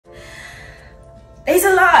There's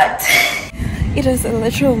a lot. It is a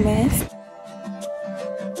literal mess.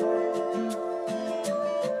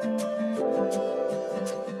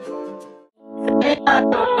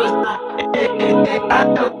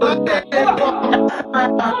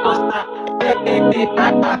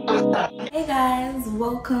 Hey guys,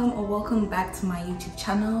 welcome back to my YouTube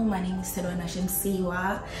channel. My name is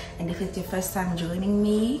Siwa, and if it's your first time joining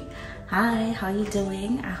me, hi, how you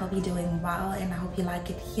doing? I hope you're doing well and I hope you like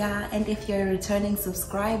it here. And if you're a returning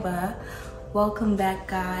subscriber, welcome back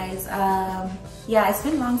guys. Yeah, it's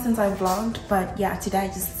been long since I vlogged, but yeah, today I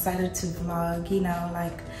just decided to vlog, you know,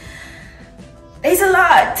 like there's a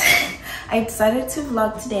lot. I decided to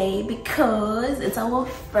vlog today because it's our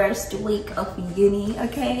first week of uni,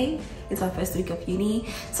 okay? It's our first week of uni.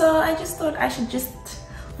 So I just thought I should just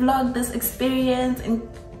vlog this experience and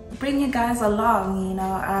bring you guys along, you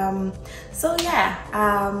know? So yeah,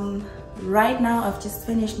 right now I've just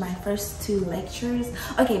finished my first 2 lectures.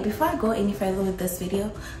 Okay, before I go any further with this video,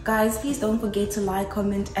 guys, please don't forget to like,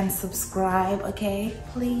 comment, and subscribe, okay?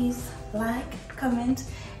 Please like, comment,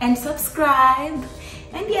 and subscribe.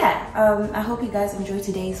 And yeah, I hope you guys enjoy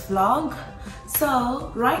today's vlog.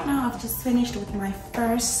 So right now I've just finished with my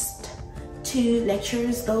first 2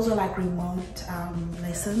 lectures. Those are like remote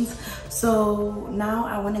lessons. So now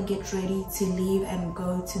I want to get ready to leave and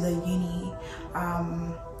go to the uni.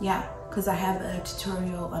 Yeah, because I have a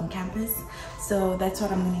tutorial on campus, so that's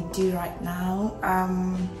what I'm gonna do right now.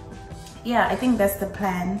 Yeah, I think that's the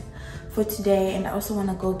plan for today. And I also want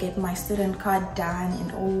to go get my student card done,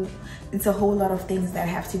 and it's a whole lot of things that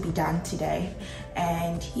have to be done today.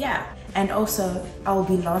 And yeah, and also I'll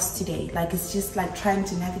be lost today. Like, it's just like trying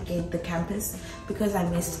to navigate the campus because I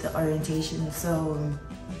missed the orientation, so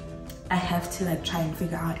I have to like try and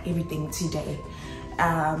figure out everything today.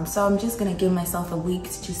 So I'm just gonna give myself a week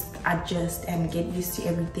to just adjust and get used to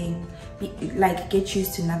everything, like get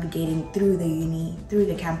used to navigating through the uni, through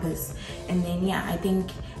the campus. And then yeah, I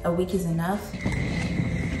think a week is enough.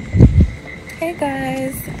 Hey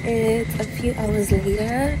guys, it's a few hours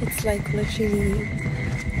later. It's like literally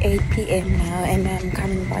 8 p.m. now, and I'm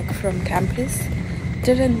coming back from campus.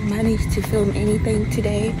 Didn't manage to film anything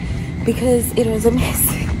today because it was a mess.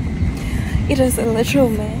 It was a literal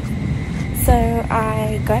mess. So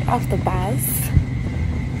I got off the bus.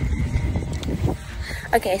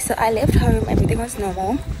 Okay, so I left home, everything was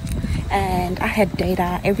normal, and I had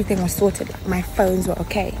data, everything was sorted, like my phones were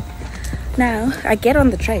okay. Now I get on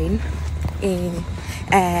the train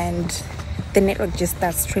and the network just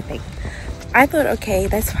starts tripping. I thought, okay,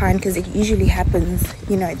 that's fine because it usually happens,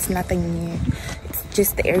 you know, it's nothing new, it's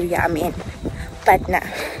just the area I'm in. But no,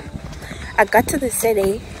 I got to the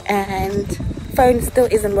city and phone still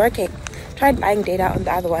isn't working. Tried buying data on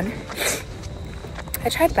the other one. I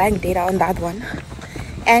tried buying data on the other one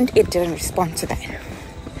and it didn't respond to that.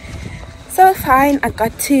 So fine, I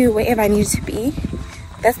got to wherever I needed to be.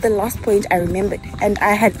 That's the last point I remembered, and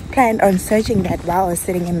I had planned on searching that while I was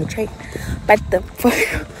sitting in the train, but the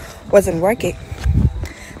phone wasn't working.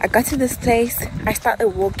 I got to this place, I started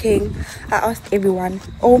walking, I asked everyone,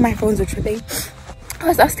 all my phones were tripping. I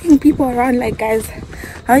was asking people around, like, guys,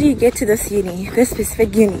 how do you get to this uni, this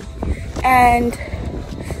specific uni? And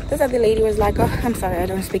this other lady was like, oh, I'm sorry, I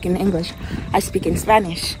don't speak in English, I speak in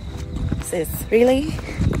Spanish. Sis, really?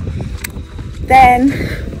 Then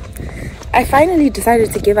I finally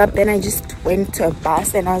decided to give up. Then I just went to a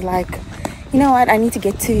bus and I was like, you know what, I need to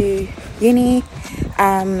get to uni.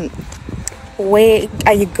 Where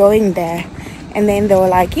are you going there? And then they were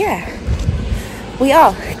like, yeah, we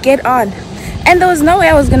are, get on. And there was no way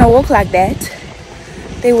I was gonna walk like that.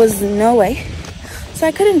 There was no way. So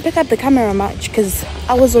I couldn't pick up the camera much because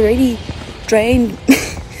I was already drained.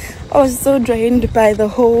 I was so drained by the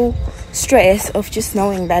whole stress of just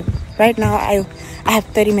knowing that right now I have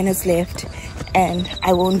 30 minutes left and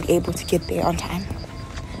I won't be able to get there on time.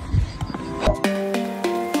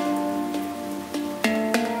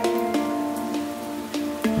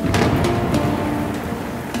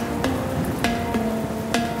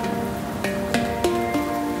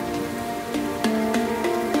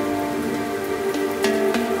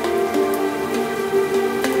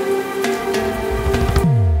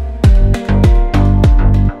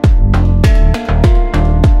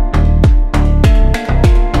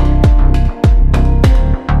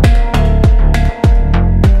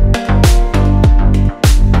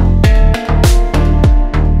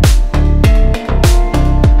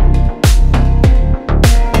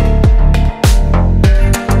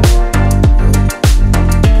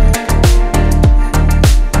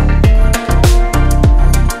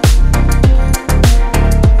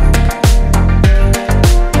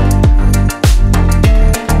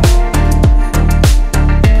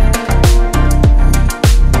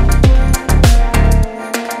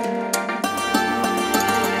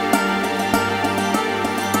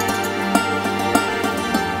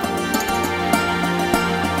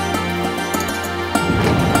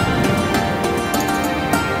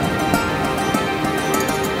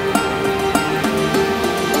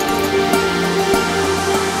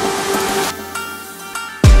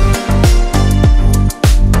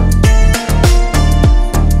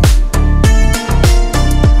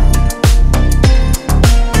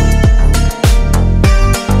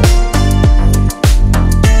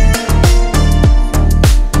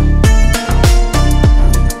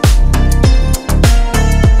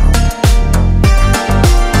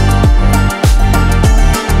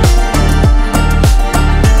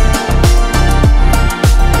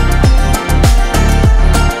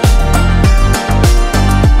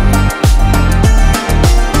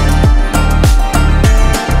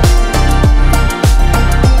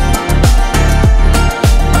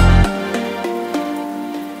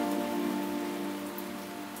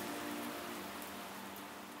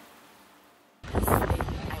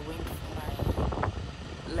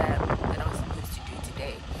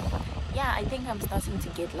 I think I'm starting to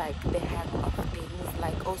get like the hang of things,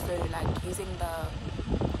 like also like using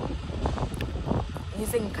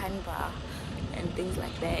Canva and things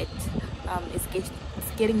like that.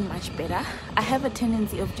 It's getting much better. I have a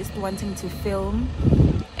tendency of just wanting to film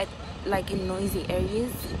at like in noisy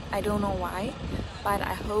areas. I don't know why, but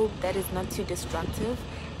I hope that is not too destructive.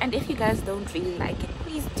 And if you guys don't really like it,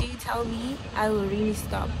 please do tell me. I will really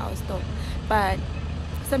stop. I'll stop. But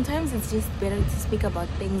sometimes it's just better to speak about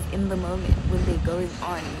things in the moment when they're going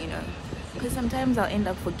on, you know, because sometimes I'll end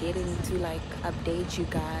up forgetting to like update you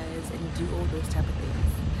guys and do all those type of things.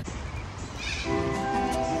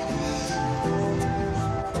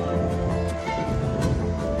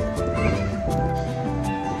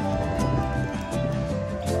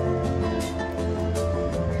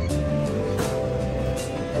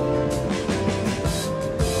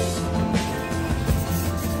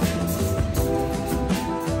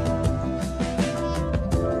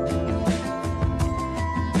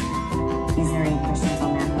 Is there any questions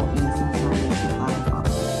on that?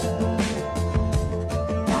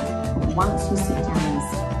 Once you sit down and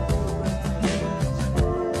say,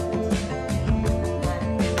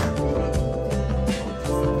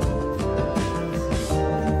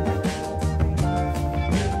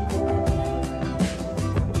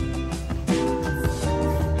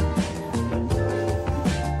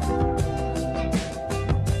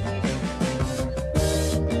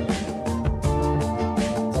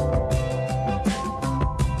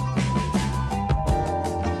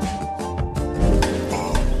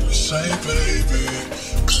 baby,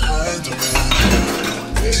 kind of man.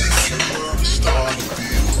 If you were a star, you'd be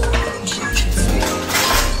the one I'm searching for.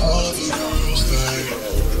 All the girls, they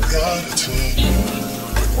got attention,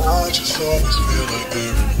 but I just always feel like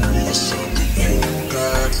there is something you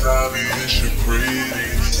got. Obvious, you're pretty.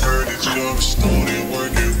 Heard that you're a student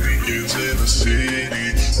working weekends in the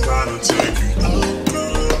city. Trying to take you out,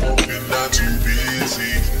 girl, hoping not too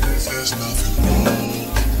busy. There's nothing wrong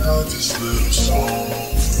about this little song.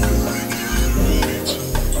 Really get ready to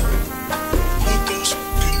put those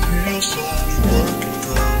fucking wheels on and work it,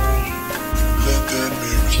 girl. Let that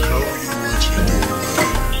mirror show you what you're doing.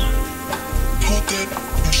 Put that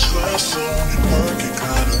slash on and work it,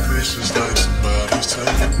 kinda vicious, like somebody's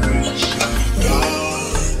telling me to shut it down,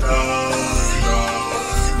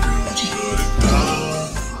 shut it down.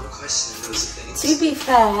 To be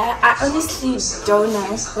fair, I honestly don't know.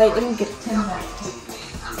 Wait, let me get it back.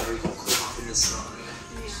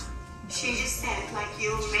 She just said, like,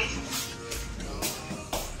 you make.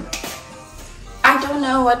 I don't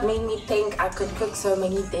know what made me think I could cook so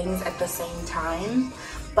many things at the same time,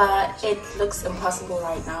 but it looks impossible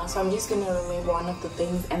right now. So I'm just gonna remove one of the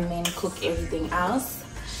things and then cook everything else.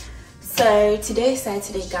 So today is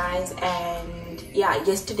Saturday, guys, and yeah,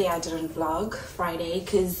 yesterday I didn't vlog Friday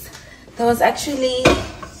because there was actually,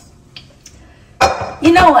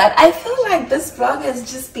 you know what, I feel like this vlog has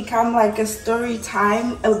just become like a story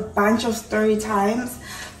time, a bunch of story times.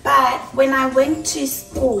 But when I went to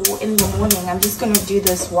school in the morning, I'm just gonna do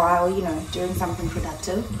this while, you know, doing something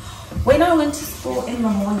productive. When I went to school in the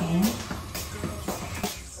morning,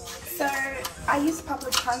 so I used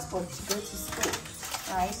public transport to go to school,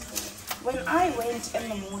 right? When I went in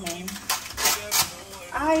the morning,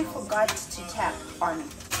 I forgot to tap on.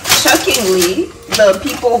 Shockingly, the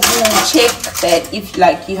people who check that if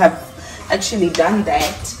like you have actually done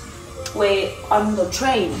that were on the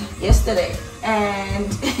train yesterday,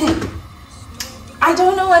 and I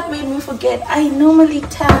don't know what made me forget. I normally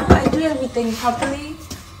tap, I do everything properly,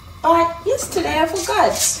 but yesterday I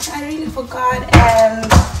forgot. I really forgot,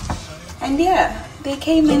 and yeah, they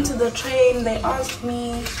came into the train, they asked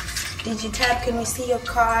me, did you tap, can we see your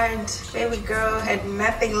card? Baby girl had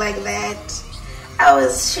nothing like that. I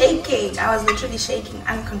was shaking. I was literally shaking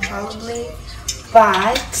uncontrollably,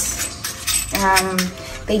 but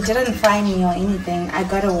they didn't find me or anything. I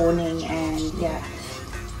got a warning, and yeah,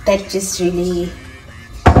 that just really,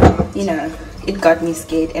 you know, it got me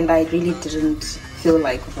scared, and I really didn't feel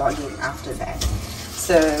like vlogging after that.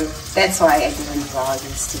 So that's why I didn't vlog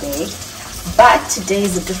yesterday. But today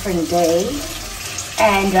is a different day,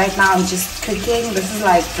 and right now I'm just cooking. This is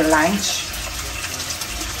like for lunch.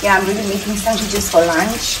 Yeah, I'm really making sandwiches for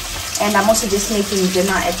lunch, and I'm also just making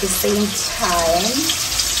dinner at the same time.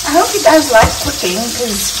 I hope you guys like cooking,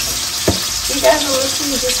 because you guys are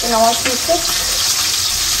literally just gonna watch me cook.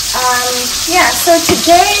 Yeah, so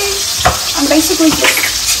today I'm basically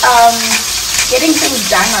just getting things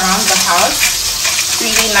done around the house.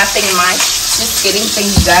 Really nothing much, just getting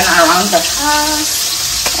things done around the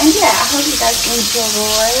house. And yeah, I hope you guys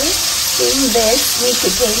enjoy. seeing this, me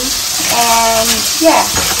cooking. And yeah,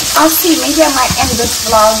 I'll see. Maybe I might end this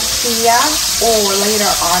vlog here or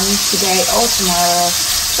later on today or tomorrow.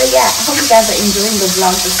 But yeah, I hope you guys are enjoying the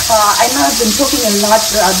vlog this far. I know I've been talking a lot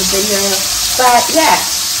throughout the video, but yeah,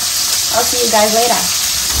 I'll see you guys later.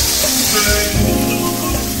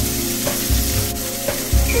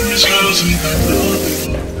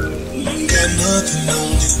 You got nothing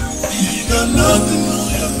on you. You got nothing on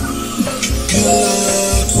you. Good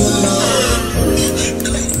luck.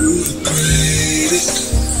 You're the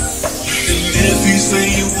greatest. And if he say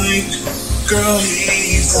you ain't, girl,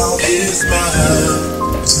 he's on his mind.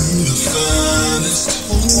 To the finest.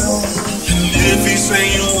 And if he say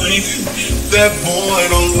you ain't, that boy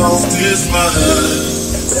done lost his mind.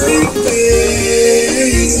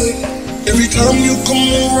 Every time you come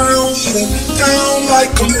around, shut down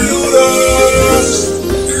like computers.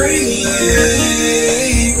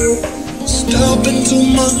 Step into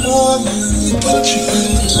my heart and put you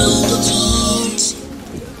in the tongues.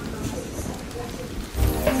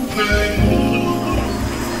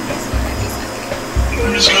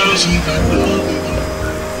 You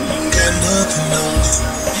got nothing on you.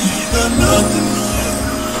 You got